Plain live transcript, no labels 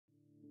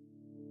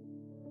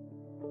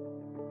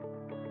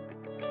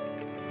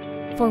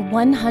For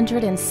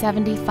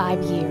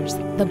 175 years,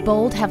 the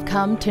bold have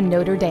come to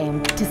Notre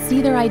Dame to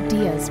see their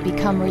ideas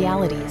become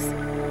realities.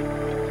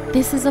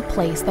 This is a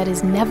place that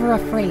is never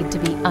afraid to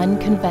be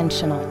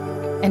unconventional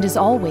and is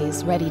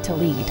always ready to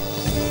lead.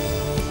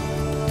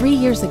 3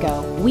 years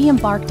ago, we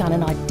embarked on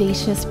an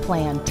audacious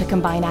plan to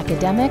combine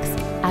academics,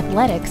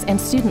 athletics, and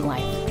student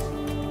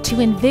life, to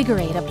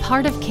invigorate a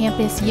part of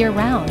campus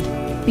year-round,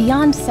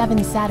 beyond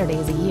 7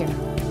 Saturdays a year,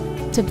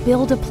 to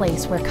build a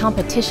place where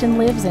competition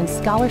lives in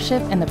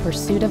scholarship and the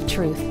pursuit of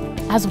truth,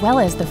 as well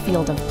as the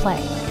field of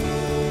play.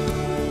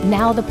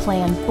 Now the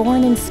plan,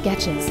 born in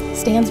sketches,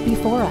 stands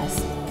before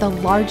us. The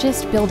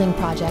largest building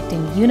project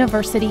in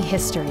university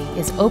history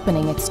is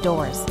opening its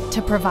doors to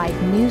provide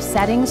new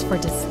settings for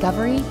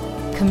discovery,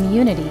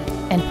 community,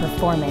 and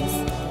performance.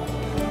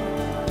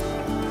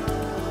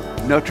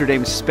 Notre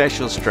Dame's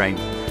special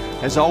strength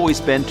has always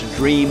been to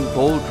dream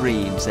bold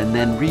dreams and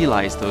then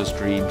realize those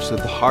dreams through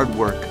the hard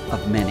work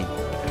of many.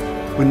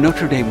 When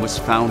Notre Dame was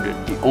founded,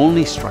 the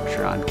only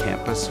structure on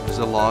campus was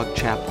a log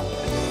chapel.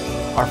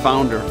 Our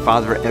founder,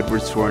 Father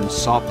Edward Sworn,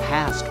 saw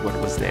past what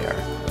was there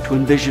to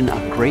envision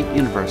a great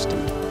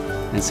university,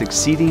 and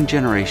succeeding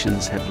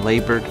generations have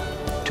labored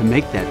to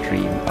make that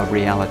dream a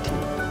reality.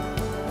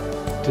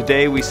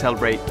 Today we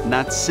celebrate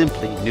not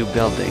simply new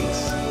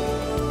buildings,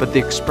 but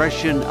the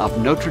expression of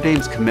Notre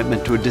Dame's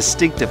commitment to a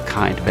distinctive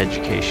kind of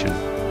education,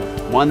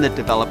 one that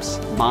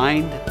develops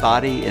mind,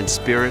 body, and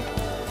spirit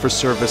for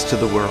service to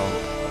the world.